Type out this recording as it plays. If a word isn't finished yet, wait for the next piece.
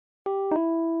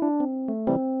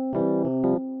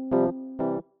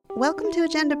Welcome to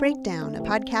Agenda Breakdown, a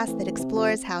podcast that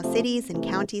explores how cities and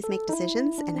counties make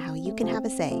decisions and how you can have a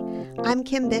say. I'm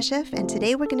Kim Bishop, and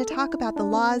today we're going to talk about the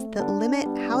laws that limit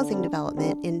housing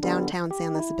development in downtown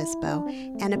San Luis Obispo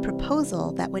and a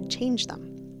proposal that would change them.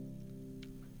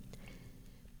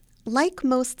 Like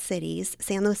most cities,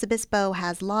 San Luis Obispo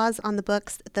has laws on the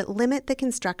books that limit the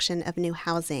construction of new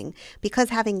housing because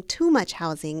having too much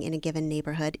housing in a given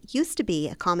neighborhood used to be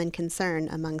a common concern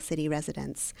among city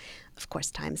residents. Of course,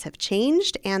 times have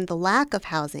changed, and the lack of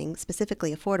housing,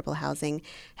 specifically affordable housing,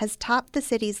 has topped the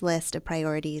city's list of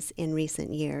priorities in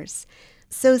recent years.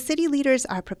 So city leaders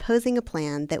are proposing a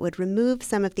plan that would remove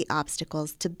some of the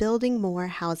obstacles to building more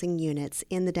housing units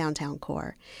in the downtown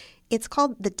core. It's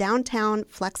called the Downtown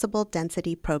Flexible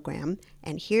Density Program,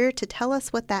 and here to tell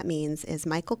us what that means is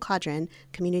Michael Caudron,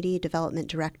 Community Development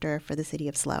Director for the City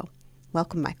of SLO.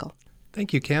 Welcome, Michael.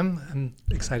 Thank you, Kim. I'm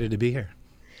excited to be here.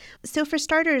 So for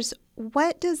starters,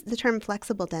 what does the term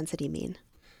flexible density mean?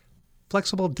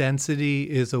 Flexible density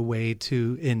is a way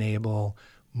to enable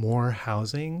more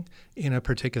housing in a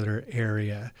particular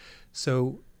area.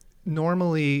 So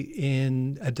normally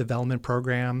in a development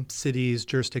program, cities,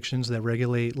 jurisdictions that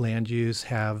regulate land use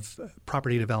have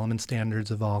property development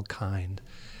standards of all kind.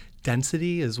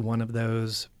 Density is one of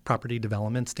those property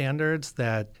development standards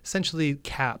that essentially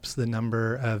caps the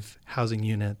number of housing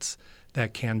units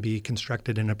that can be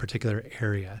constructed in a particular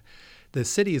area. The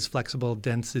city's flexible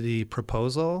density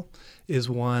proposal is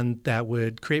one that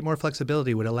would create more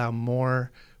flexibility, would allow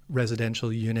more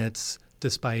residential units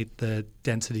despite the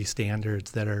density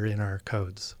standards that are in our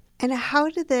codes. And how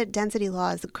do the density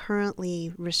laws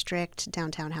currently restrict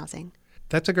downtown housing?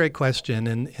 That's a great question,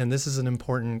 and this is an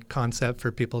important concept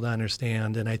for people to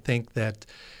understand. And I think that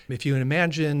if you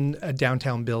imagine a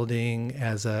downtown building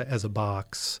as a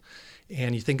box,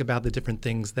 and you think about the different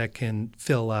things that can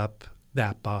fill up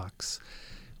that box,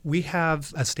 we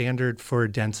have a standard for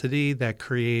density that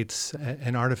creates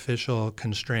an artificial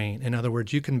constraint. In other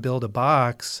words, you can build a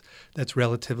box that's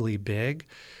relatively big,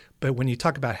 but when you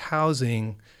talk about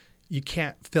housing, you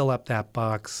can't fill up that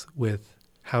box with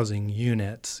housing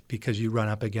units because you run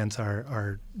up against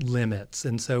our limits.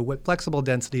 And so what flexible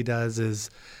density does is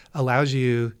allows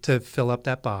you to fill up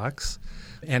that box,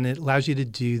 and it allows you to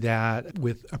do that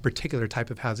with a particular type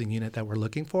of housing unit that we're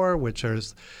looking for, which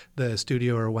is the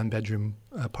studio or one-bedroom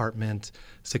apartment,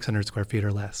 600 square feet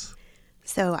or less.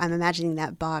 So I'm imagining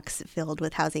that box filled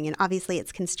with housing, and obviously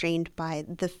it's constrained by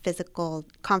the physical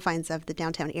confines of the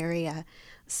downtown area.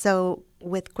 So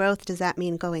with growth, does that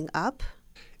mean going up?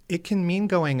 It can mean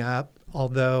going up,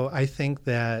 although I think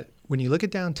that when you look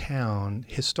at downtown,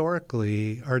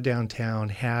 historically, our downtown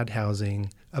had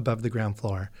housing above the ground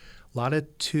floor. A lot of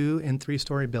 2- and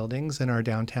 3-story buildings in our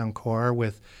downtown core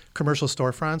with commercial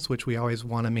storefronts, which we always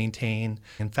want to maintain.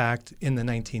 In fact, in the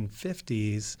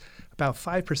 1950s, about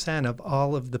 5% of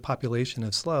all of the population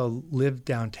of SLO lived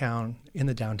downtown in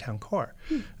the downtown core.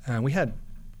 We had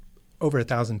over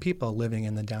 1,000 people living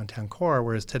in the downtown core,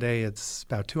 whereas today it's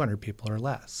about 200 people or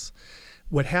less.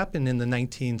 What happened in the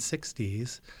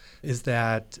 1960s is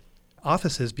that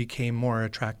offices became more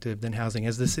attractive than housing.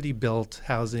 As the city built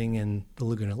housing in the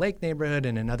Laguna Lake neighborhood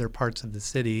and in other parts of the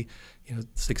city,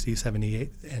 60s, 70s,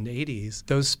 and 80s,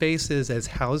 those spaces as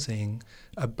housing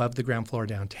above the ground floor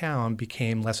downtown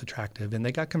became less attractive, and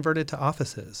they got converted to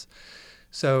offices.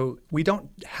 So we don't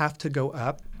have to go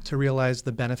up to realize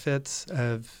the benefits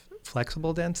of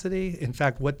flexible density. In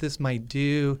fact, what this might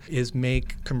do is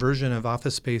make conversion of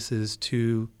office spaces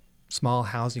to small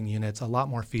housing units a lot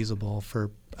more feasible for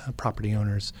property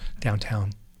owners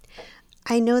downtown.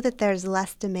 I know that there's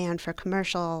less demand for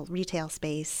commercial retail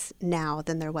space now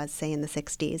than there was, say, in the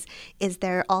 60s. Is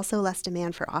there also less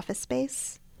demand for office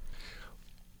space?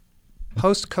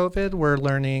 Post-COVID, we're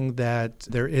learning that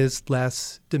there is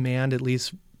less demand, at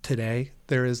least today.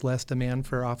 There is less demand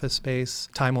for office space.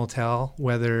 Time will tell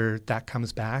whether that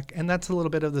comes back. And that's a little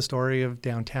bit of the story of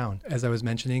downtown. As I was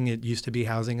mentioning, it used to be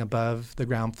housing above the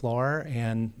ground floor,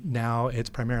 and now it's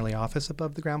primarily office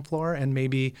above the ground floor. And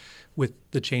maybe with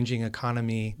the changing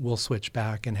economy, we'll switch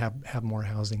back and have more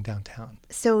housing downtown.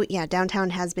 So yeah,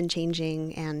 downtown has been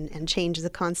changing, and change is a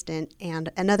constant.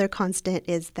 And another constant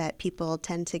is that people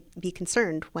tend to be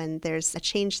concerned when there's a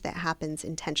change that happens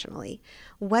intentionally.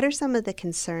 What are some of the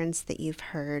concerns that you've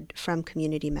heard from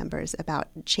community members about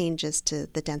changes to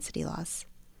the density laws?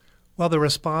 Well, the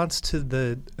response to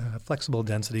the flexible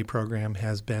density program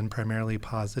has been primarily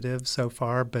positive so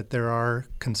far, but there are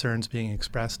concerns being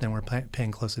expressed, and we're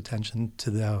paying close attention to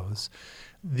those.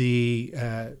 The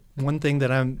one thing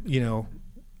that I'm,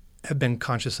 have been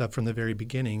conscious of from the very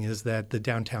beginning is that the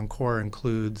downtown core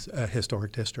includes a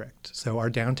historic district. So our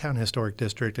downtown historic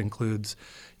district includes,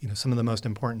 some of the most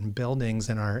important buildings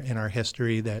in our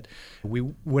history that we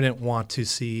wouldn't want to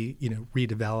see,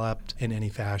 redeveloped in any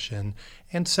fashion.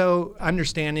 And so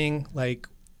understanding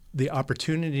the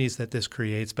opportunities that this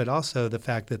creates, but also the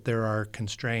fact that there are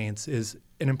constraints is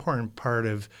an important part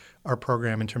of our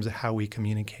program in terms of how we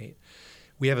communicate.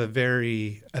 We have a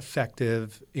very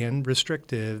effective and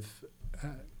restrictive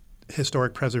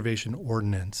historic preservation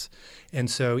ordinance. And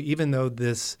so even though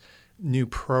this new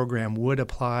program would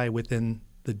apply within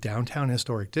the downtown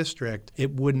historic district,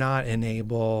 it would not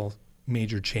enable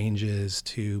major changes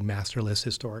to master list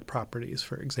historic properties,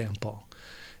 for example.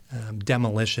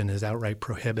 Demolition is outright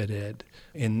prohibited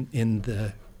in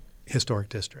the historic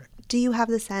district. Do you have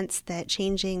the sense that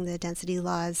changing the density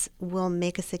laws will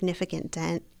make a significant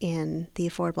dent in the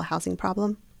affordable housing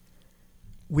problem?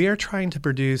 We are trying to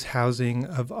produce housing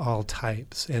of all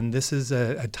types, and this is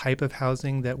a type of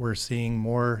housing that we're seeing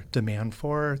more demand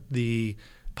for. The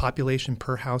population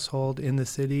per household in the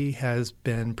city has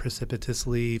been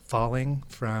precipitously falling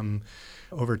from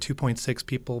over 2.6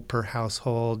 people per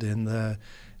household in the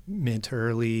mid to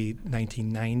early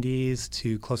 1990s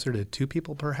to closer to 2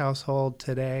 people per household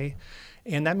today.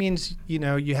 And that means,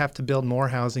 you have to build more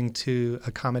housing to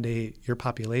accommodate your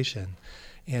population.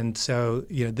 And so,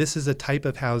 this is a type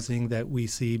of housing that we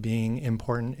see being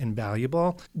important and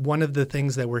valuable. One of the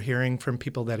things that we're hearing from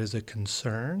people that is a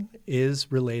concern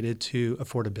is related to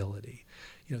affordability.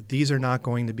 These are not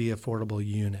going to be affordable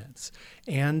units.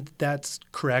 And that's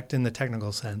correct in the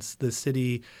technical sense. The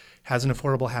city has an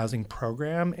affordable housing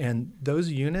program, and those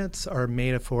units are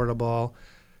made affordable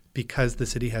because the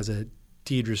city has a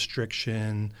deed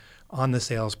restriction on the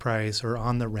sales price or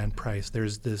on the rent price.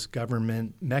 There's this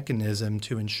government mechanism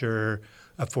to ensure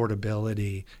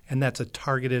affordability, and that's a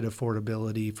targeted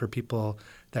affordability for people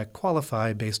that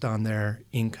qualify based on their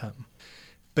income.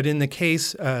 But in the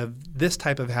case of this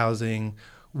type of housing,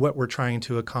 what we're trying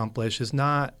to accomplish is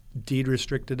not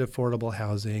deed-restricted affordable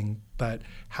housing, but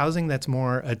housing that's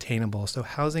more attainable. So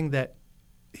housing that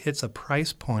hits a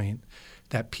price point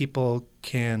that people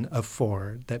can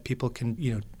afford, that people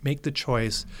can, make the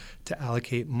choice to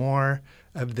allocate more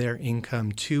of their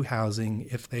income to housing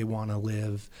if they want to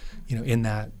live, in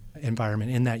that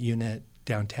environment, in that unit,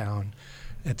 downtown,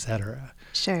 et cetera.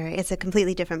 Sure. It's a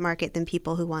completely different market than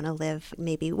people who want to live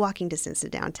maybe walking distance to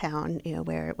downtown,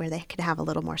 where they could have a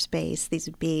little more space. These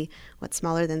would be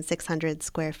smaller than 600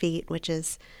 square feet, which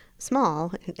is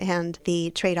small. And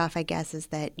the trade-off, I guess, is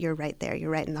that you're right there. You're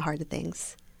right in the heart of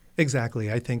things.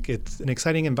 Exactly. I think it's an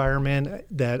exciting environment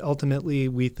that ultimately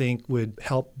we think would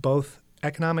help both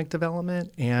economic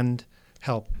development and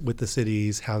help with the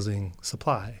city's housing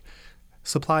supply.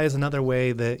 Supply is another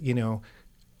way that,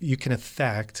 you can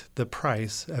affect the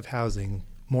price of housing.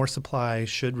 More supply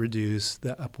should reduce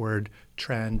the upward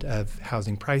trend of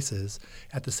housing prices.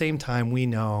 At the same time, we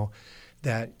know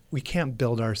that we can't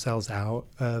build ourselves out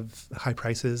of high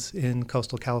prices in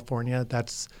coastal California.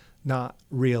 That's not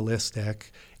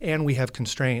realistic. And we have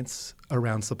constraints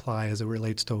around supply as it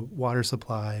relates to water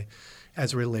supply,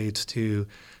 as it relates to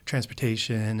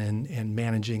transportation and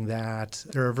managing that.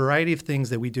 There are a variety of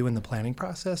things that we do in the planning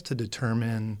process to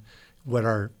determine what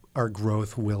our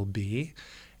growth will be.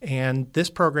 And this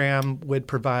program would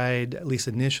provide, at least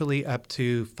initially, up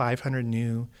to 500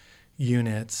 new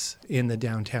units in the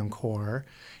downtown core.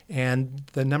 And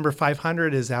the number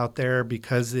 500 is out there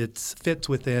because it fits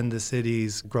within the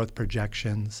city's growth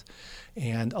projections.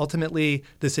 And ultimately,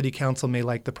 the city council may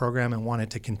like the program and want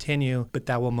it to continue, but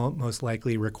that will most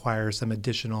likely require some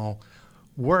additional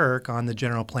work on the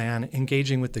general plan,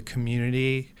 engaging with the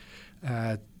community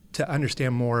to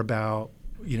understand more about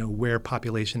where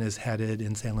population is headed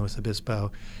in San Luis Obispo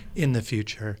in the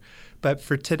future. But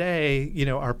for today,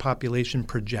 our population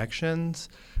projections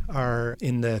are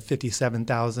in the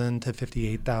 57,000 to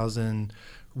 58,000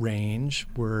 range.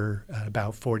 We're at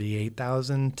about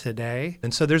 48,000 today.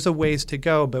 And so there's a ways to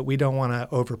go, but we don't want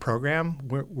to overprogram.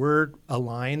 We're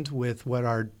aligned with what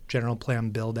our general plan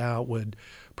build out would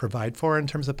provide for in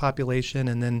terms of population.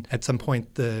 And then at some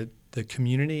point, the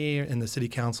community and the city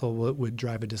council would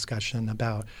drive a discussion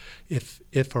about if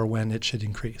or when it should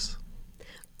increase.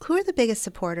 Who are the biggest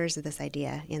supporters of this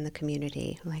idea in the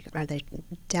community? Are they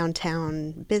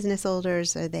downtown business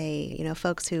owners? Are they,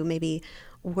 folks who maybe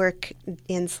work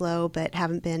in SLO but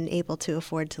haven't been able to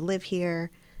afford to live here?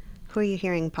 Who are you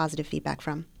hearing positive feedback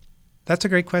from? That's a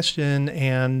great question,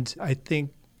 and I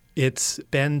think it's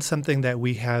been something that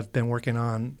we have been working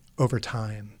on over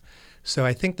time. So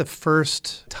I think the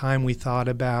first time we thought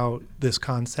about this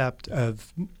concept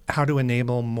of how to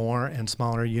enable more and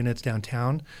smaller units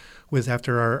downtown was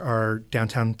after our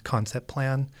downtown concept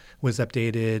plan was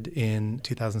updated in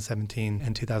 2017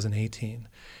 and 2018.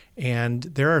 And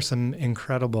there are some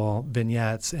incredible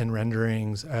vignettes and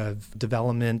renderings of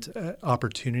development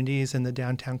opportunities in the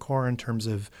downtown core in terms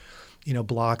of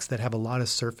blocks that have a lot of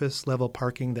surface level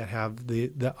parking that have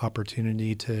the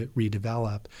opportunity to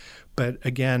redevelop. But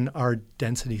again, our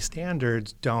density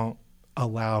standards don't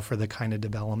allow for the kind of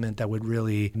development that would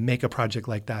really make a project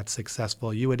like that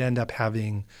successful. You would end up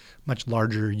having much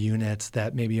larger units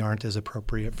that maybe aren't as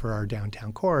appropriate for our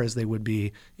downtown core as they would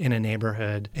be in a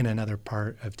neighborhood in another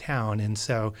part of town. And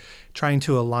so trying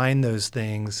to align those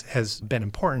things has been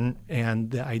important.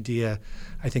 And the idea,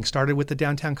 I think, started with the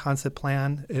downtown concept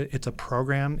plan. It's a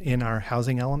program in our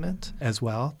housing element as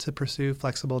well to pursue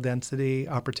flexible density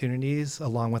opportunities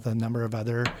along with a number of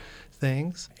other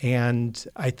things. And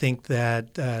I think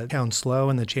that Town SLO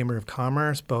and the Chamber of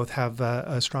Commerce both have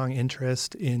a strong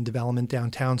interest in development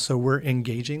downtown. So we're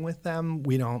engaging with them.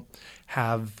 We don't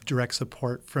have direct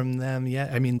support from them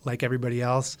yet. I mean, like everybody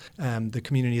else, the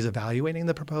community is evaluating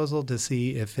the proposal to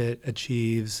see if it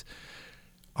achieves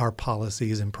our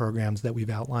policies and programs that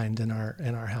we've outlined in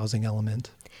our housing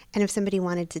element. And if somebody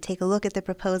wanted to take a look at the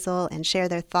proposal and share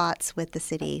their thoughts with the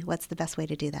city, what's the best way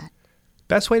to do that?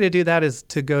 Best way to do that is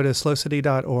to go to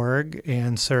slocity.org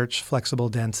and search flexible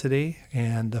density.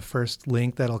 And the first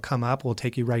link that'll come up will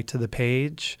take you right to the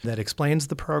page that explains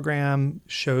the program,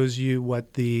 shows you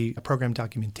what the program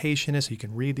documentation is so you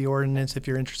can read the ordinance if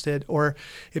you're interested. Or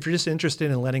if you're just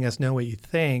interested in letting us know what you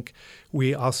think,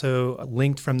 we also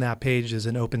linked from that page is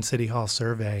an open City Hall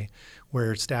survey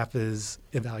where staff is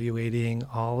evaluating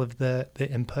all of the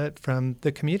input from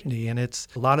the community. And it's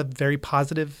a lot of very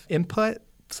positive input.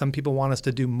 Some people want us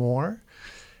to do more,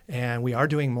 and we are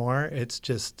doing more. It's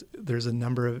just there's a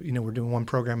number of, we're doing one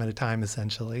program at a time,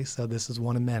 essentially. So this is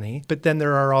one of many. But then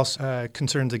there are also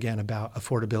concerns, again, about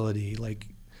affordability, like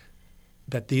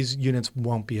that these units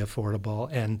won't be affordable.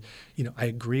 And, I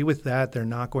agree with that. They're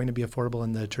not going to be affordable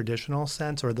in the traditional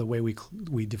sense or the way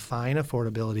we define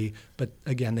affordability. But,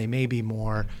 again, they may be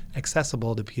more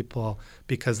accessible to people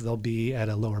because they'll be at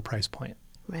a lower price point.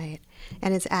 Right.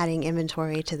 And it's adding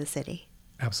inventory to the city.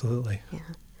 Absolutely. Yeah.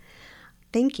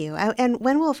 Thank you. And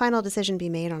when will a final decision be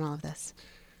made on all of this?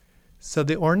 So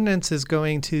the ordinance is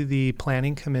going to the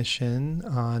Planning Commission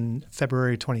on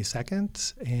February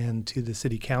 22nd and to the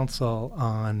City Council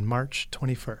on March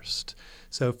 21st.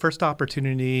 So first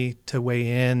opportunity to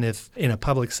weigh in if in a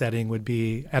public setting would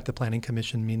be at the Planning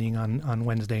Commission meeting on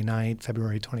Wednesday night,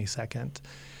 February 22nd.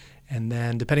 And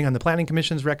then depending on the Planning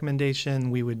Commission's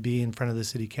recommendation, we would be in front of the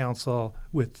City Council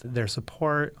with their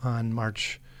support on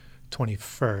March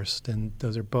 21st. And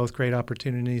those are both great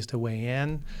opportunities to weigh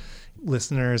in.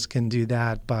 Listeners can do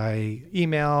that by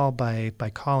email, by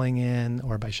calling in,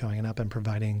 or by showing up and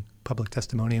providing public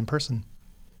testimony in person.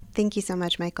 Thank you so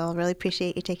much, Michael. Really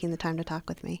appreciate you taking the time to talk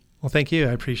with me. Well, thank you.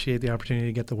 I appreciate the opportunity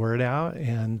to get the word out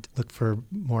and look for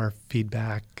more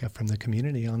feedback from the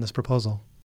community on this proposal.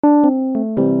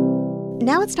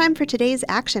 Now it's time for today's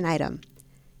action item.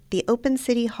 The Open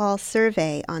City Hall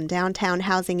survey on downtown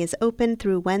housing is open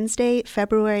through Wednesday,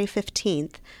 February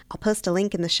 15th. I'll post a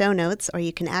link in the show notes, or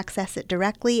you can access it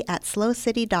directly at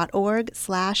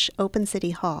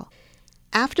slocity.org/opencityhall.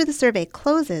 After the survey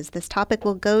closes, this topic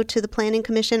will go to the Planning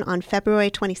Commission on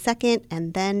February 22nd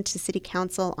and then to City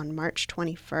Council on March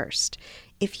 21st.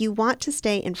 If you want to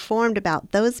stay informed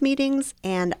about those meetings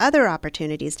and other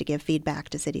opportunities to give feedback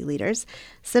to city leaders,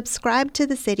 subscribe to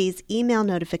the city's email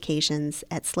notifications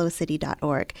at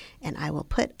slocity.org, and I will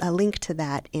put a link to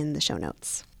that in the show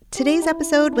notes. Today's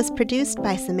episode was produced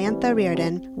by Samantha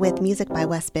Reardon with music by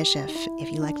Wes Bishop.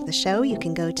 If you liked the show, you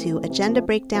can go to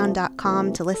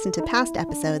agendabreakdown.com to listen to past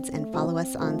episodes and follow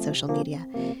us on social media.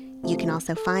 You can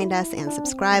also find us and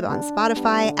subscribe on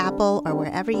Spotify, Apple, or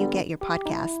wherever you get your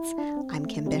podcasts. I'm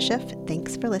Kim Bishop.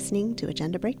 Thanks for listening to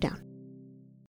Agenda Breakdown.